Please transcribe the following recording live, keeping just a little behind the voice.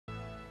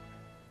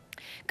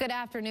Good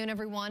afternoon,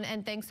 everyone,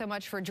 and thanks so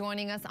much for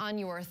joining us on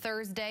your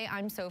Thursday.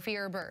 I'm Sophie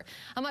Erber.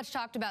 A much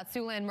talked about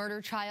Siouxland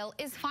murder trial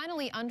is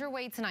finally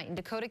underway tonight in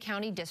Dakota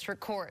County District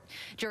Court.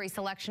 Jury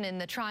selection in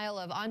the trial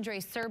of Andre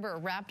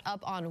Serber wrapped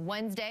up on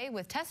Wednesday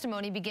with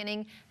testimony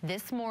beginning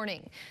this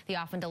morning. The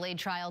often delayed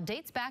trial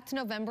dates back to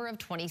November of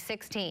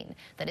 2016.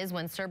 That is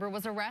when Serber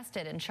was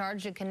arrested and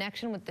charged in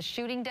connection with the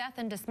shooting death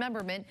and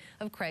dismemberment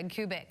of Craig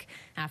Kubik.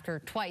 After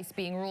twice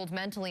being ruled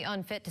mentally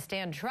unfit to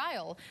stand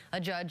trial,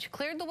 a judge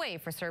cleared the way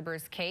for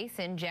Serber's case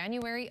in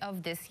January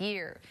of this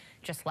year.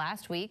 Just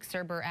last week,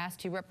 Serber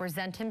asked to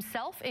represent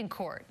himself in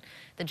court.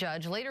 The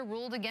judge later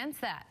ruled against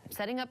that,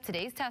 setting up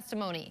today's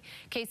testimony.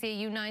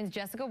 KCAU 9's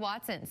Jessica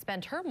Watson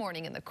spent her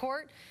morning in the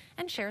court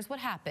and shares what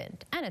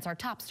happened. And it's our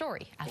top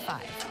story at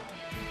 5.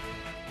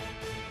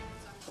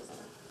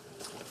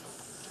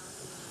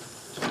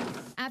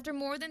 After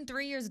more than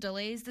 3 years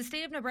delays, the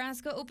state of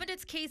Nebraska opened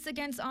its case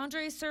against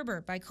Andre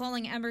Serber by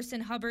calling Emerson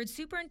Hubbard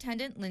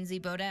Superintendent Lindsay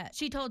Bodette.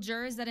 She told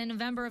jurors that in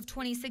November of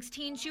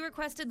 2016, she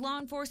requested law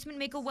enforcement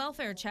make a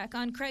welfare check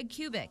on Craig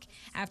Kubik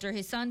after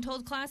his son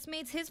told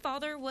classmates his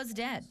father was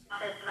dead.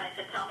 And I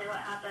said, tell me what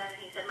happened.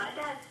 He said, my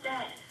dad's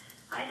dead.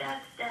 My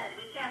dad's dead.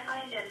 We can't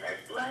find him.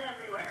 There's blood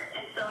everywhere.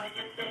 And so I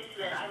just think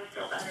that I would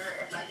feel better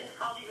if I just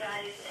called you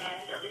guys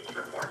and at least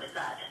reported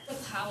that.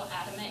 With how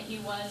adamant he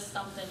was,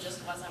 something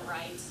just wasn't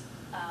right.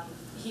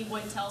 He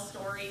would tell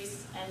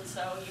stories, and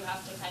so you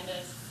have to kind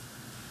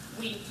of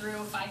weed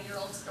through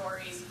 5-year-old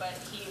stories, but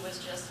he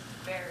was just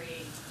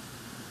very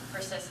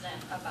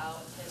persistent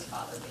about his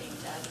father being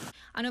dead.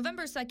 On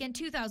November 2nd,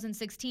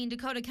 2016,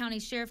 Dakota County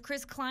Sheriff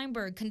Chris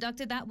Kleinberg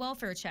conducted that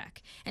welfare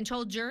check and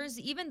told jurors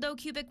even though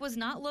Kubik was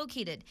not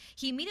located,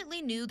 he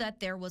immediately knew that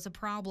there was a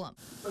problem.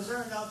 Was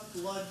there enough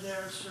blood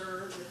there,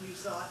 sir, that you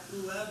thought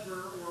whoever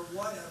or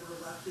whatever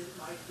left it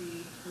might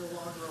be no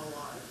longer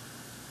alive?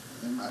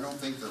 I don't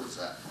think there was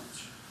that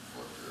much.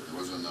 There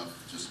was enough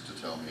just to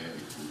tell me, hey,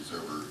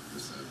 whoever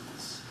this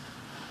is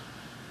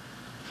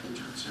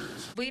injured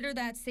seriously. Later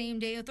that same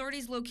day,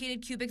 authorities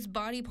located Kubik's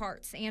body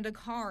parts and a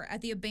car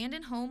at the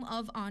abandoned home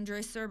of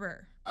Andre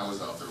Serber. I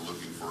was out there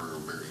looking for a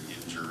very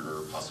injured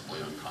or possibly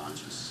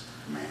unconscious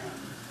man,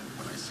 and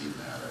when I seen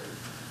that, I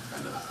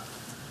kind of,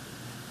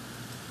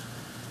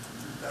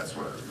 that's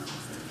what I remember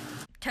thinking.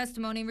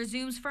 Testimony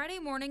resumes Friday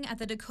morning at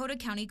the Dakota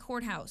County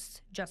Courthouse.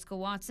 Jessica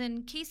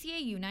Watson,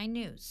 KCAU 9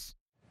 News.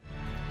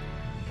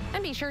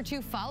 And be sure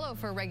to follow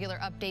for regular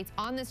updates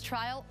on this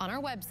trial on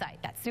our website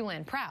at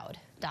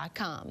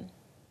SiouxlandProud.com.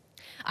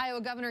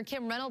 Iowa Governor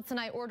Kim Reynolds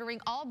tonight ordering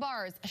all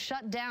bars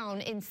shut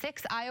down in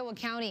 6 Iowa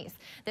counties.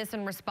 This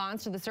in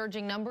response to the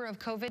surging number of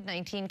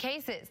COVID-19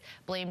 cases,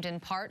 blamed in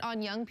part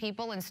on young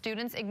people and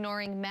students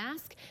ignoring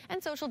mask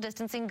and social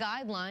distancing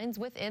guidelines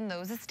within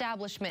those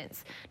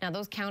establishments. Now,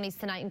 those counties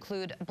tonight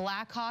include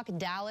Blackhawk,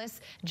 Dallas,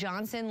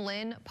 Johnson,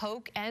 Lynn,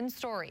 Polk, and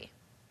Story.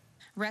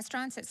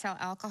 Restaurants that sell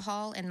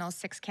alcohol in those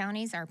 6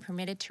 counties are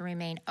permitted to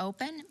remain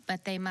open,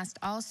 but they must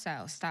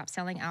also stop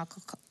selling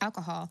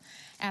alcohol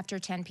after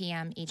 10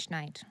 p.m. each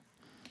night.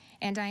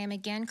 And I am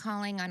again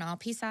calling on all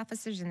peace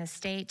officers in the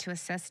state to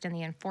assist in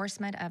the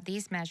enforcement of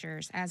these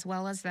measures, as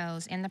well as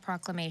those in the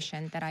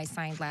proclamation that I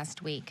signed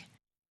last week.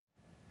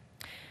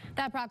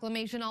 That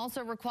proclamation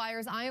also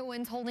requires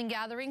Iowans holding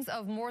gatherings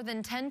of more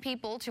than 10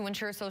 people to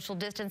ensure social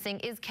distancing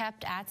is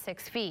kept at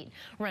 6 feet.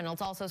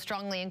 Reynolds also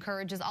strongly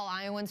encourages all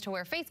Iowans to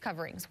wear face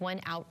coverings when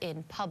out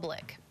in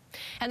public.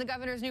 And the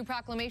governor's new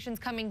proclamation's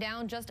coming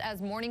down just as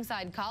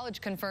Morningside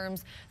College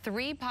confirms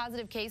 3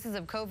 positive cases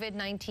of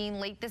COVID-19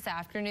 late this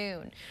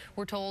afternoon.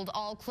 We're told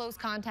all close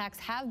contacts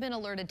have been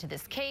alerted to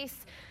this case.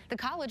 The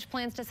college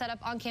plans to set up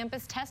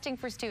on-campus testing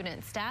for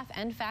students, staff,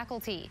 and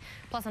faculty,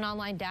 plus an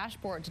online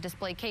dashboard to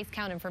display case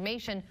count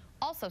information,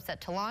 also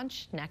set to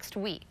launch next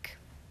week.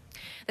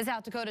 The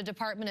South Dakota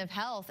Department of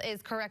Health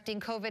is correcting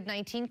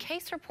COVID-19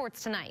 case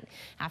reports tonight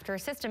after a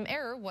system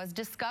error was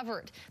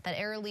discovered. That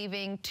error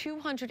leaving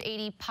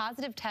 280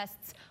 positive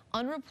tests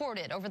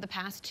unreported over the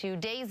past 2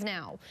 days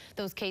now.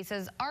 Those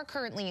cases are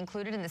currently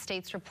included in the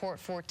state's report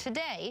for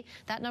today,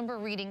 that number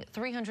reading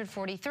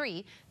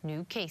 343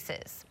 new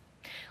cases.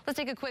 Let's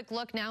take a quick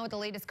look now at the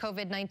latest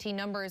COVID-19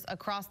 numbers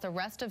across the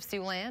rest of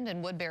Siouxland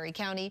and Woodbury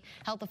County.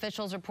 Health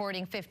officials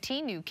reporting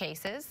 15 new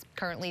cases.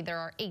 Currently, there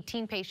are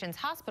 18 patients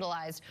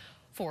hospitalized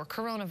for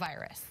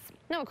coronavirus.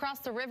 Now, across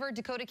the river,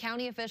 Dakota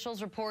County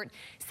officials report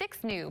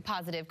 6 new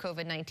positive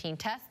COVID-19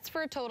 tests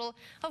for a total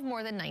of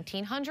more than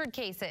 1,900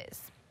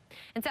 cases.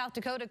 In South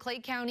Dakota, Clay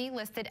County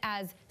listed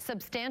as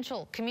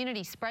substantial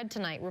community spread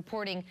tonight,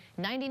 reporting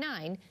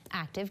 99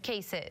 active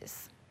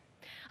cases.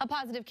 A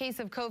positive case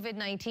of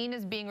COVID-19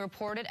 is being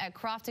reported at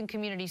Crofton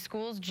Community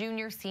Schools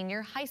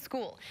Junior-Senior High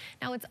School.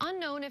 Now, it's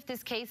unknown if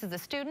this case is a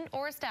student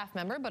or a staff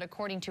member, but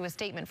according to a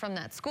statement from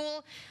that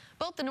school,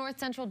 both the North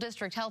Central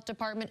District Health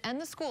Department and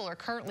the school are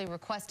currently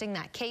requesting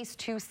that case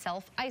to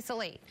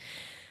self-isolate.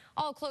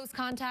 All close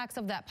contacts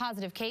of that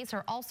positive case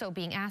are also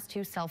being asked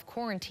to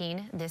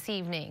self-quarantine this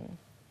evening.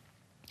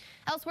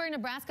 Elsewhere in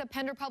Nebraska,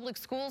 Pender Public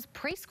Schools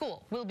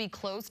preschool will be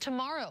closed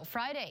tomorrow,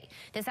 Friday.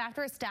 This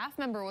after a staff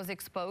member was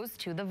exposed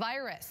to the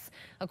virus.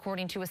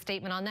 According to a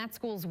statement on that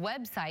school's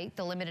website,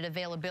 the limited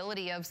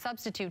availability of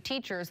substitute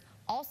teachers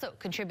also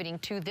contributing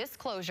to this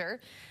closure.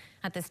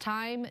 At this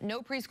time,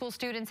 no preschool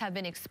students have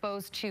been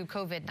exposed to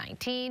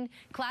COVID-19.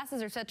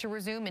 Classes are set to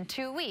resume in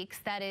 2 weeks,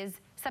 that is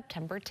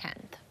September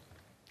 10th.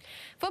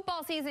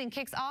 Football season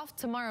kicks off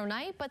tomorrow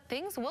night, but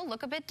things will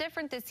look a bit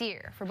different this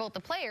year for both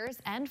the players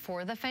and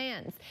for the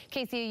fans.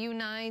 KCAU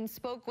 9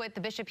 spoke with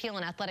the Bishop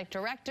Heelan athletic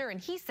director, and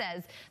he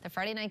says the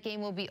Friday night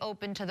game will be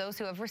open to those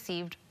who have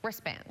received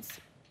wristbands.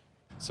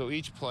 So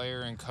each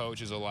player and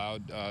coach is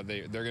allowed,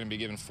 they're going to be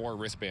given 4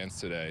 wristbands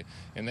today,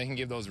 and they can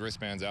give those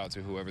wristbands out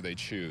to whoever they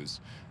choose.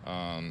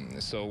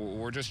 So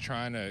we're just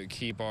trying to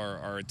keep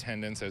our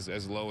attendance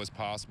as low as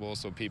possible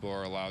so people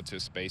are allowed to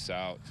space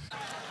out.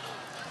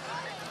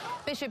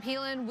 Bishop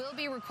Heelan will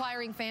be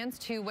requiring fans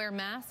to wear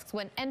masks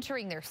when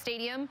entering their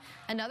stadium.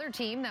 Another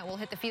team that will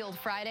hit the field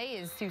Friday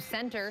is Sioux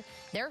Center.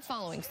 They're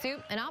following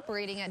suit and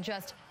operating at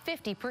just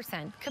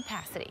 50%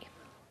 capacity.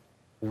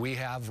 We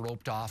have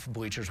roped off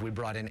bleachers. We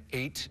brought in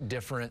 8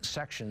 different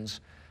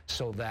sections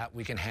so that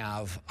we can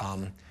have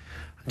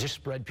just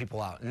spread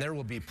people out. And there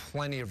will be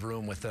plenty of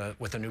room with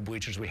the new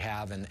bleachers we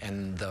have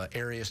and the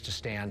areas to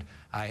stand.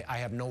 I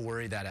have no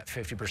worry that at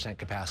 50%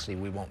 capacity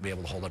we won't be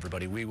able to hold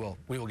everybody. We will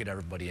get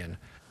everybody in.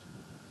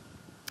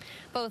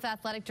 Both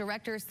athletic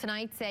directors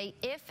tonight say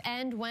if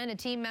and when a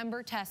team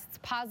member tests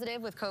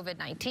positive with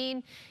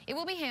COVID-19, it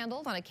will be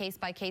handled on a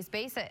case-by-case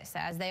basis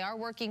as they are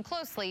working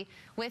closely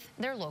with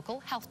their local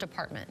health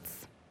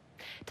departments.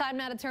 Time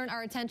now to turn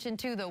our attention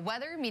to the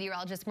weather.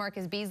 Meteorologist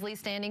Marcus Beasley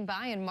standing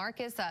by. And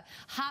Marcus, a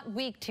hot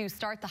week to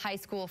start the high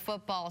school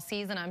football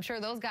season. I'm sure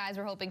those guys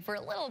were hoping for a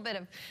little bit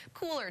of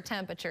cooler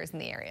temperatures in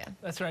the area.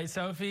 That's right,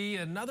 Sophie.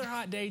 Another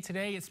hot day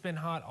today. It's been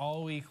hot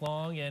all week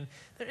long, and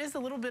there is a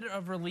little bit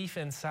of relief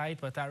in sight,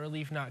 but that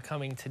relief not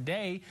coming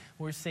today.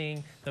 We're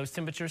seeing those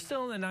temperatures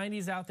still in the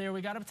 90s out there.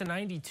 We got up to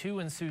 92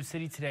 in Sioux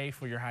City today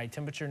for your high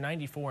temperature,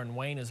 94 in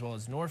Wayne as well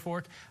as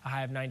Norfolk, a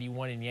high of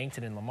 91 in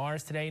Yankton and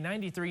Lamar's today,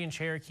 93 in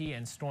Cherokee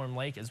and Storm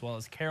Lake as well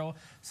as Carroll.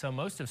 So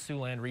most of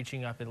Siouxland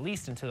reaching up at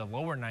least into the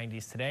lower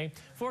 90s today.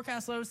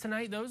 Forecast lows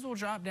tonight, those will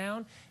drop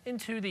down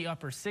into the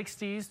upper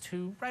 60s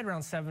to right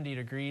around 70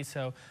 degrees.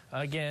 So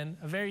again,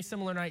 a very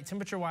similar night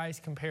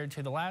temperature-wise compared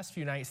to the last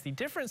few nights. The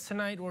difference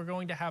tonight, we're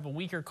going to have a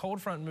weaker cold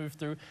front move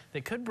through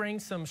that could bring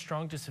some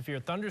strong to severe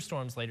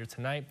thunderstorms later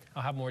tonight.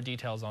 I'll have more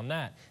details on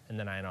that in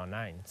the 9 on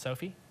 9.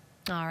 Sophie?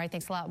 All right,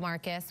 thanks a lot,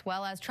 Marcus.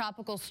 Well, as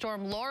Tropical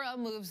Storm Laura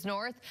moves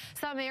north,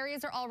 some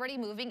areas are already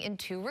moving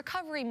into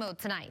recovery mode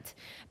tonight.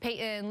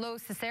 Peyton Lo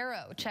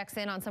Cicero checks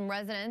in on some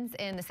residents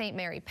in the St.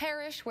 Mary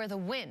Parish where the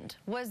wind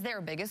was their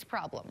biggest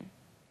problem.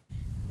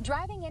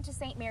 Driving into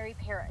St. Mary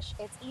Parish,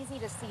 it's easy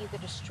to see the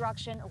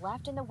destruction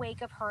left in the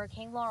wake of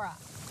Hurricane Laura.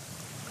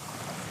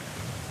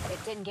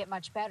 It didn't get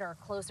much better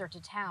closer to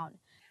town.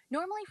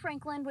 Normally,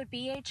 Franklin would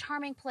be a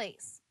charming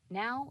place.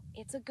 Now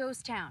it's a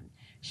ghost town.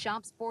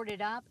 Shops boarded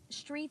up,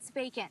 streets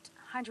vacant,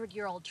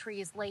 100-year-old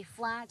trees lay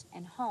flat,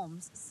 and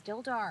homes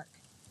still dark.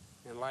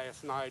 And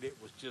last night it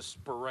was just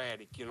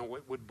sporadic. You know,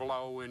 it would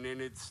blow and then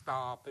it'd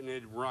stop and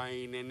it'd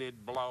rain and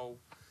it'd blow.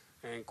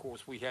 And of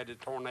course we had the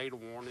tornado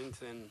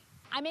warnings. And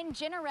I'm in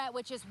Jeanerette,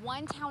 which is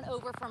one town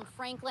over from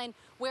Franklin,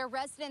 where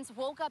residents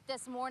woke up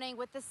this morning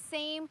with the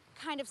same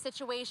kind of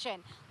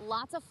situation.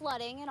 Lots of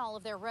flooding in all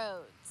of their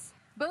roads.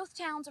 Both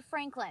towns of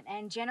Franklin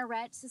and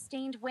Jeanerette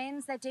sustained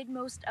winds that did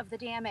most of the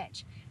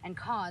damage and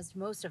caused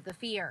most of the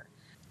fear.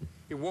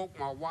 It woke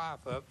my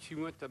wife up. She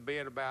went to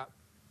bed about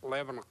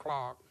 11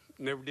 o'clock.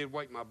 Never did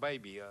wake my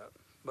baby up.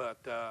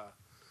 But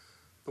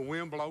the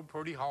wind blowed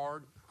pretty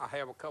hard. I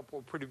have a couple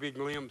of pretty big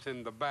limbs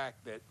in the back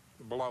that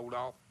blowed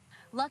off.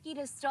 Lucky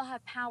to still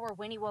have power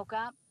when he woke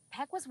up,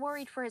 Peck was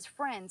worried for his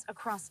friends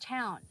across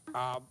town.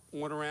 I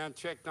went around,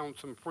 checked on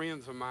some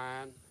friends of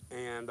mine,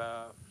 and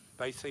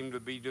they seemed to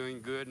be doing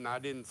good, and I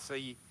didn't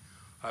see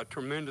a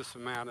tremendous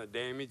amount of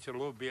damage, a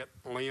little bit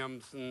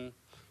limbs and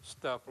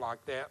stuff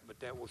like that, but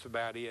that was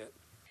about it.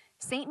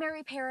 St.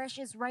 Mary Parish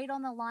is right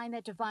on the line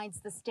that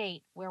divides the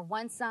state, where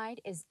one side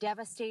is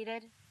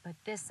devastated, but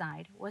this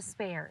side was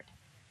spared.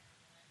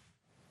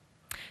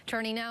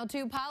 Turning now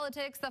to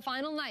politics, the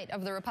final night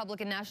of the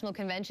Republican National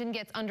Convention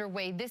gets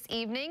underway this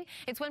evening.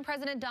 It's when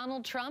President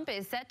Donald Trump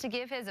is set to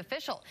give his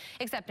official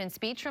acceptance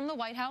speech from the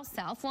White House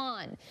South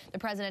Lawn. The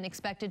president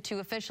expected to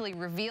officially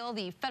reveal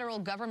the federal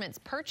government's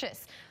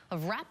purchase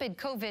of rapid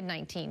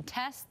COVID-19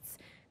 tests.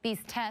 These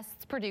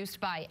tests produced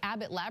by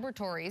Abbott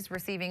Laboratories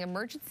receiving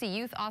emergency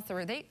use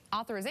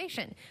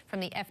authorization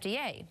from the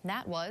FDA.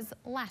 That was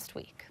last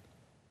week.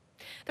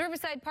 The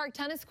Riverside Park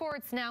tennis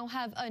courts now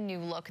have a new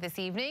look this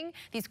evening.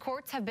 These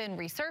courts have been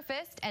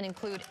resurfaced and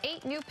include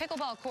 8 new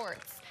pickleball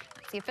courts.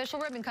 That's the official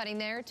ribbon cutting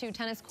there, 2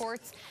 tennis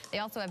courts. They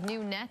also have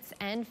new nets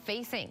and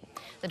facing.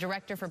 The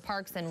director for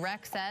Parks and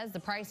Rec says the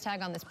price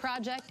tag on this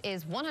project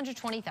is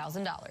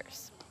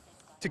 $120,000.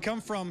 To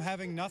come from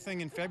having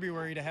nothing in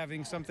February to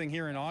having something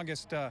here in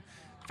August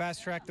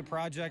fast-tracked the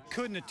project.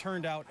 Couldn't have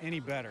turned out any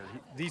better.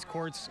 These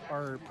courts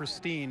are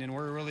pristine, and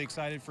we're really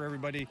excited for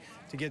everybody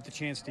to get the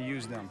chance to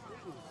use them.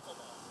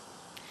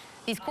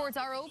 These courts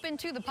are open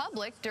to the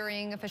public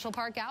during official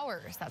park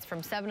hours. That's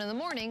from 7 in the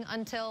morning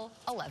until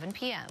 11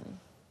 p.m.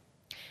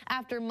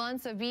 After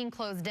months of being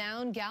closed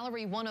down,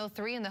 Gallery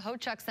 103 in the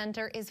Ho-Chuk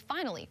Center is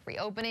finally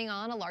reopening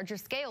on a larger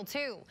scale,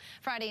 too.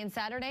 Friday and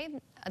Saturday,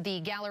 the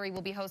gallery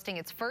will be hosting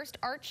its first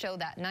art show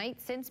that night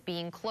since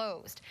being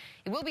closed.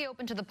 It will be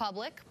open to the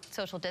public.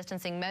 Social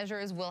distancing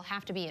measures will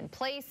have to be in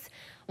place.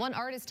 One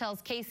artist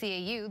tells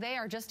KCAU they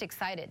are just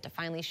excited to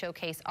finally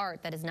showcase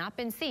art that has not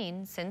been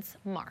seen since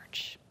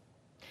March.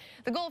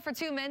 The goal for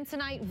two men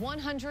tonight,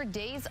 100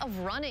 days of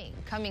running.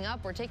 Coming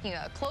up, we're taking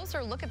a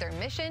closer look at their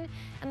mission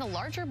and the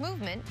larger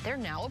movement they're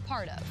now a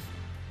part of.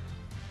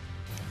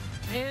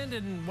 And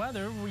in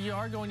weather, we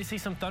are going to see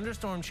some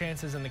thunderstorm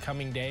chances in the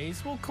coming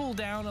days. We'll cool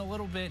down a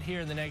little bit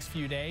here in the next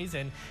few days,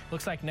 and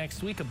looks like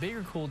next week a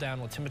bigger cool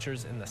down with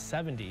temperatures in the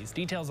 70s.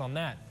 Details on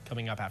that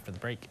coming up after the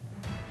break.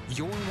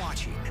 You're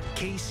watching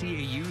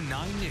KCAU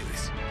 9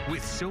 News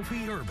with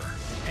Sophie Erber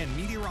and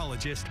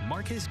meteorologist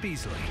Marcus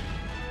Beasley.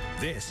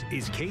 This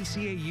is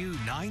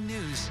KCAU 9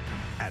 News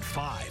at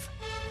 5.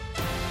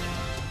 I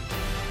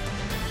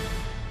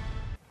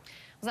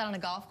was out on a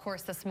golf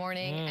course this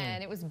morning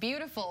and it was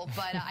beautiful,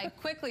 but I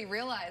quickly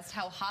realized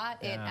how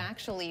hot it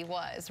actually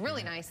was.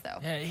 Really nice though.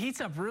 Yeah, it heats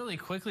up really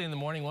quickly in the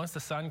morning once the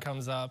sun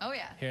comes up. Oh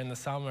yeah. Here in the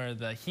summer,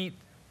 the heat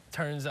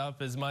turns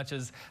up as much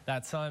as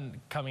that sun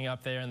coming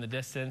up there in the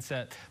distance.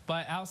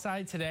 But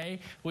outside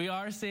today, we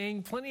are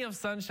seeing plenty of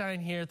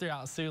sunshine here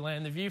throughout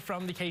Siouxland. The view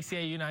from the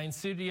KCAU 9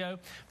 studio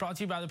brought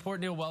to you by the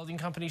Port Neal Welding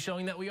Company,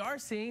 showing that we are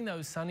seeing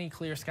those sunny,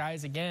 clear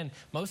skies again.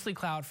 Mostly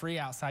cloud-free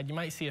outside. You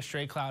might see a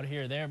stray cloud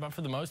here or there, but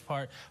for the most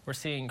part, we're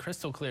seeing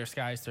crystal clear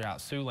skies throughout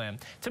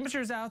Siouxland.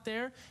 Temperatures out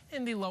there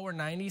in the lower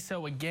 90s,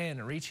 so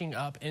again, reaching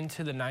up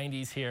into the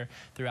 90s here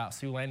throughout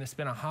Siouxland. It's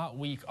been a hot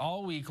week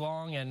all week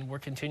long, and we're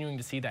continuing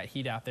to see that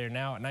heat out there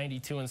now at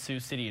 92 in Sioux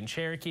City and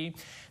Cherokee,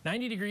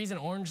 90 degrees in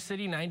Orange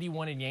City,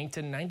 91 in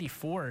Yankton,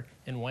 94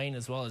 in Wayne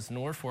as well as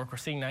Norfolk. We're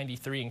seeing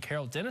 93 in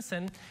Carroll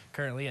Denison,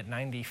 currently at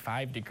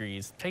 95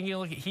 degrees. Taking a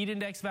look at heat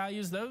index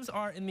values, those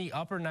are in the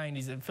upper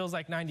 90s. It feels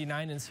like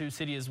 99 in Sioux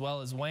City as well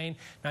as Wayne,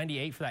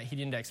 98 for that heat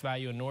index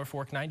value in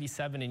Norfolk,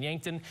 97 in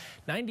Yankton,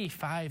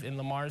 95 in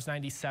Lamar's,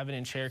 97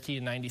 in Cherokee,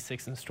 and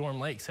 96 in Storm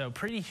Lake. So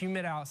pretty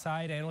humid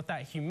outside, and with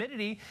that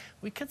humidity,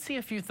 we could see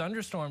a few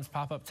thunderstorms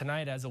pop up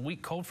tonight as a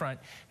weak cold front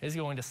is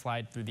going to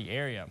slide through the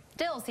area.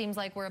 Still seems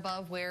like we're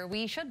above where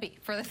we should be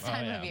for this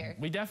time of year.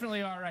 We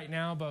definitely are right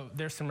now, but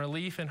there's some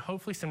relief and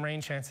hopefully some rain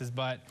chances,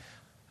 but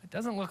it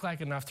doesn't look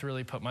like enough to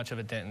really put much of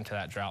a dent into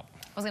that drought.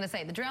 I was going to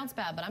say, the drought's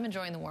bad, but I'm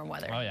enjoying the warm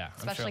weather. Oh, yeah.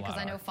 Especially because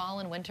I know fall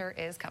and winter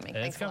is coming.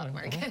 It's Thanks a lot,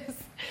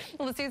 Marcus.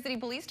 Well, the Sioux City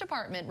Police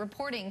Department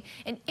reporting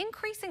an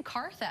increase in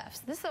car thefts.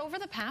 This is over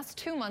the past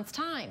 2 months'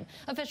 time.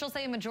 Officials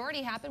say a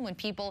majority happen when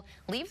people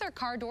leave their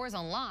car doors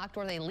unlocked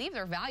or they leave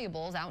their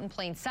valuables out in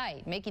plain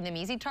sight, making them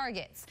easy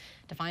targets.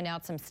 To find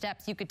out some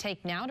steps you could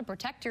take now to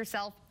protect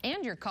yourself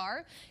and your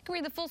car, you can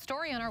read the full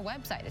story on our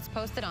website. It's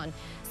posted on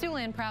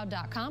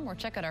SiouxlandProud.com or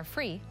check out our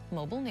free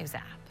mobile news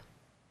app.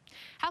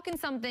 How can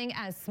something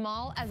as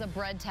small as a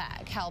bread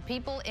tag help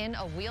people in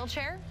a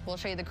wheelchair? We'll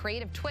show you the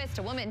creative twist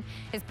a woman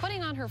is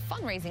putting on her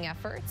fundraising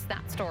efforts.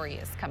 That story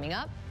is coming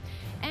up.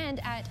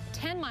 And at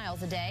 10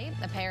 miles a day,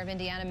 a pair of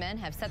Indiana men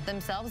have set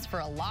themselves for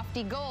a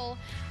lofty goal.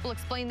 We'll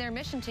explain their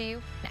mission to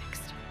you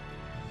next.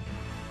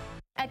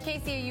 At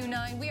KCAU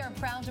 9, we are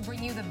proud to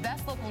bring you the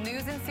best local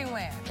news in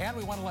Siouxland. And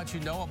we want to let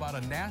you know about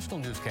a national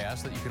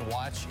newscast that you can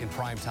watch in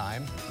prime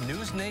time,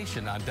 News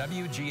Nation on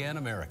WGN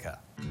America.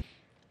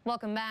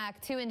 Welcome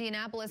back. 2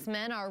 Indianapolis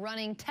men are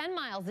running 10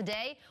 miles a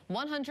day,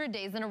 100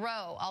 days in a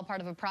row, all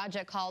part of a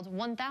project called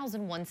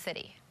 1001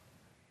 City.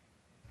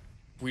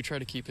 We try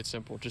to keep it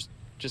simple.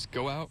 Just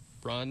go out,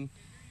 run,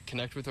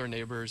 connect with our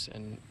neighbors,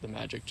 and the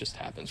magic just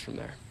happens from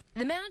there.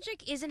 The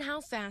magic isn't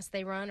how fast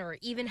they run or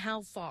even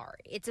how far.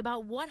 It's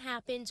about what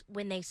happens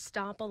when they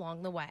stop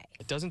along the way.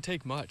 It doesn't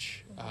take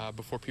much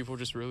before people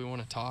just really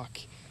want to talk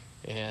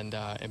and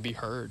be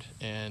heard,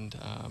 and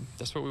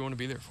that's what we want to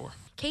be there for.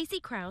 Casey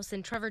Krause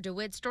and Trevor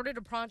DeWitt started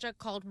a project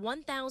called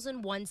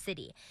 1001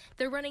 City.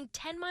 They're running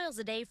 10 miles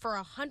a day for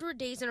 100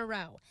 days in a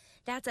row.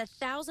 That's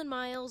 1,000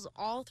 miles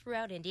all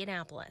throughout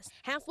Indianapolis.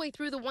 Halfway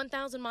through the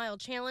 1,000-mile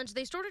challenge,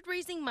 they started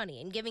raising money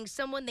and giving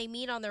someone they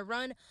meet on their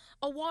run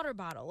a water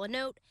bottle, a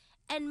note,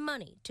 and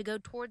money to go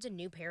towards a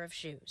new pair of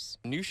shoes.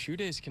 New shoe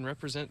days can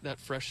represent that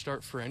fresh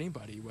start for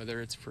anybody,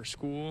 whether it's for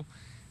school,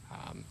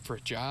 for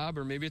a job,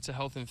 or maybe it's a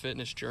health and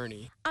fitness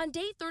journey. On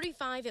day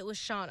 35, it was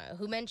Shauna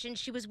who mentioned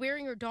she was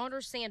wearing her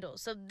daughter's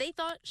sandals, so they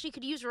thought she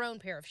could use her own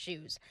pair of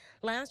shoes.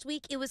 Last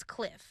week, it was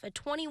Cliff, a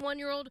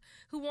 21-year-old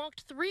who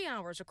walked 3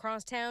 hours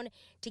across town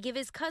to give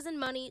his cousin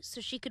money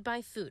so she could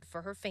buy food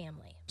for her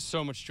family.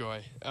 So much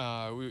joy.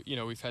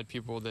 We've had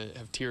people that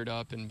have teared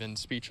up and been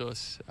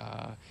speechless.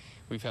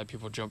 We've had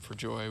people jump for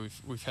joy.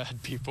 We've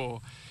had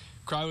people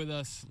cry with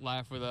us,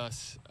 laugh with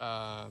us.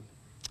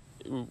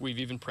 We've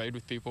even prayed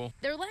with people.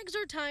 Their legs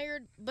are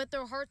tired, but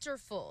their hearts are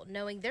full,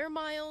 knowing their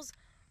miles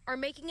are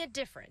making a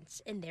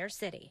difference in their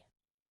city.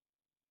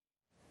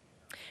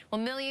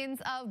 Well,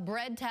 millions of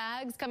bread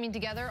tags coming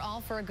together,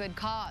 all for a good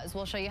cause.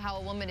 We'll show you how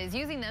a woman is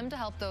using them to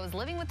help those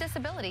living with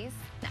disabilities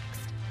next.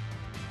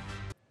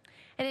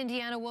 An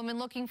Indiana woman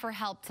looking for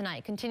help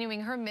tonight,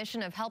 continuing her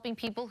mission of helping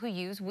people who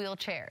use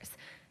wheelchairs.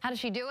 How does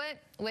she do it?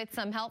 With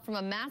some help from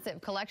a massive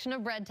collection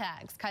of bread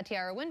tags.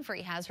 Katiara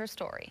Winfrey has her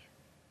story.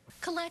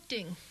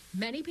 Collecting.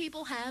 Many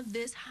people have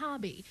this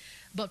hobby,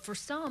 but for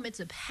some it's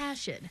a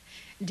passion.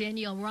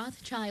 Danielle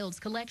Rothschild's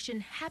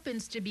collection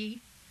happens to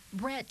be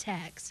bread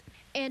tags.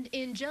 And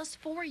in just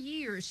 4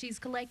 years, she's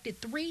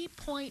collected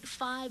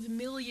 3.5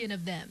 million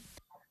of them.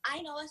 I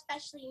know,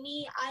 especially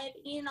me, I've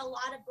eaten a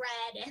lot of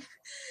bread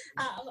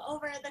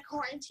over the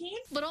quarantine.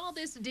 But all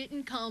this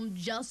didn't come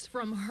just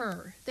from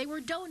her. They were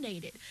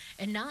donated,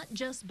 and not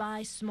just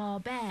by small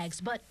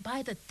bags, but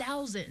by the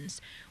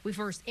thousands. We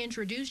first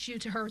introduced you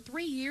to her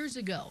 3 years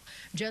ago,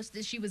 just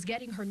as she was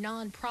getting her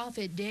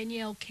nonprofit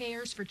Danielle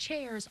Cares for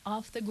Chairs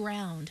off the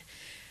ground.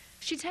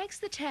 She takes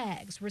the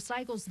tags,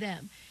 recycles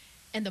them,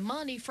 and the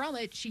money from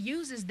it, she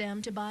uses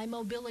them to buy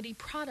mobility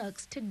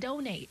products to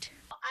donate.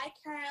 I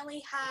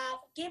currently have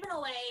given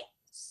away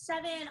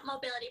 7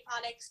 mobility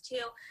products to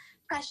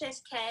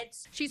precious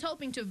kids. She's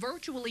hoping to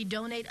virtually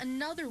donate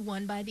another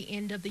one by the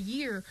end of the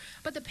year,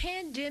 but the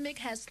pandemic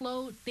has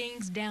slowed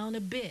things down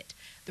a bit.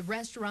 The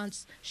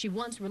restaurants she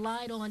once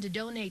relied on to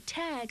donate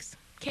tags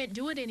can't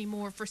do it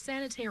anymore for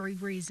sanitary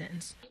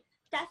reasons.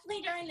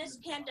 Definitely during this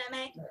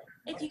pandemic,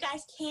 if you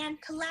guys can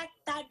collect,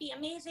 that'd be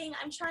amazing.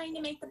 I'm trying to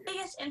make the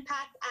biggest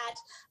impact as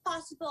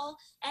possible,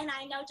 and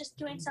I know just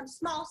doing some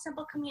small,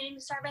 simple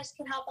community service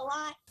can help a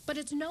lot. But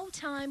it's no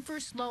time for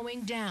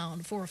slowing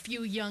down. For a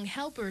few young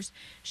helpers,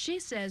 she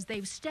says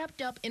they've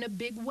stepped up in a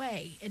big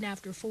way, and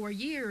after 4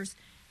 years,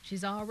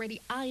 she's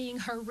already eyeing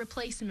her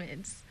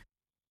replacements.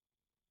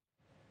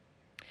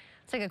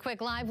 Let's take a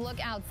quick live look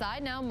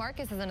outside now.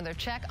 Marcus has another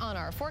check on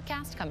our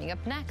forecast coming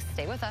up next.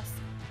 Stay with us.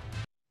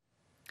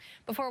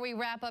 Before we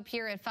wrap up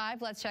here at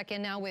 5, let's check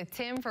in now with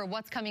Tim for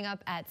what's coming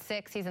up at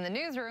 6. He's in the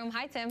newsroom.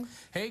 Hi, Tim.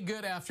 Hey,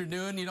 good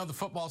afternoon. You know, the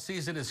football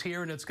season is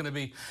here, and it's going to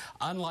be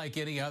unlike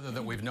any other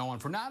that we've known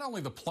for not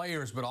only the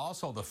players, but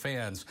also the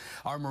fans.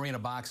 Our Marina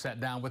Box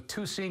sat down with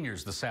 2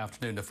 seniors this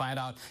afternoon to find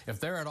out if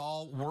they're at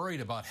all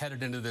worried about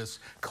headed into this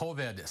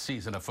COVID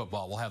season of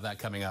football. We'll have that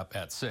coming up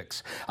at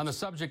 6. On the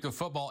subject of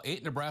football,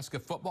 8 Nebraska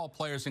football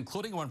players,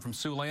 including one from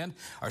Siouxland,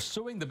 are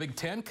suing the Big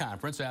Ten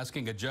Conference,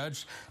 asking a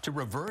judge to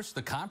reverse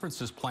the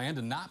conference's plan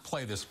to not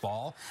play this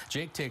fall.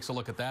 Jake takes a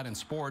look at that in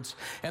sports.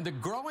 And the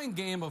growing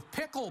game of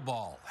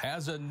pickleball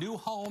has a new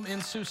home in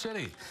Sioux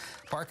City.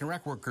 Park and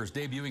Rec workers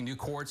debuting new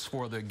courts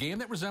for the game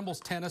that resembles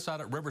tennis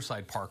out at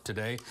Riverside Park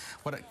today.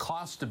 What it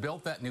costs to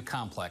build that new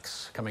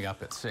complex coming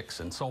up at 6.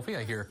 And Sophie,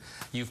 I hear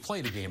you've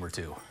played a game or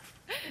 2.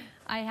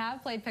 I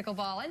have played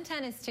pickleball and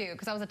tennis too,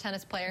 because I was a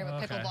tennis player,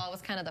 but pickleball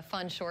was kind of the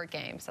fun short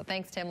game. So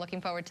thanks, Tim.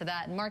 Looking forward to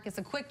that. And Marcus,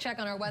 a quick check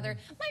on our weather.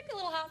 Might be a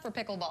little hot for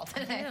pickleball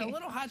today. Yeah, a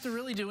little hot to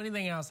really do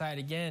anything outside.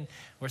 Again,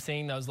 we're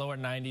seeing those lower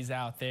 90s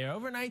out there.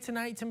 Overnight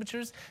tonight,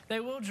 temperatures, they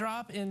will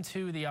drop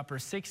into the upper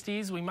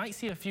 60s. We might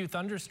see a few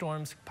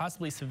thunderstorms,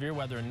 possibly severe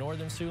weather in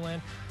northern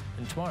Siouxland.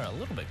 And tomorrow, a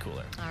little bit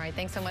cooler. All right.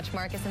 Thanks so much,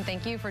 Marcus. And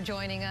thank you for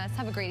joining us.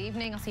 Have a great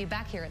evening. I'll see you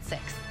back here at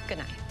 6. Good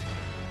night.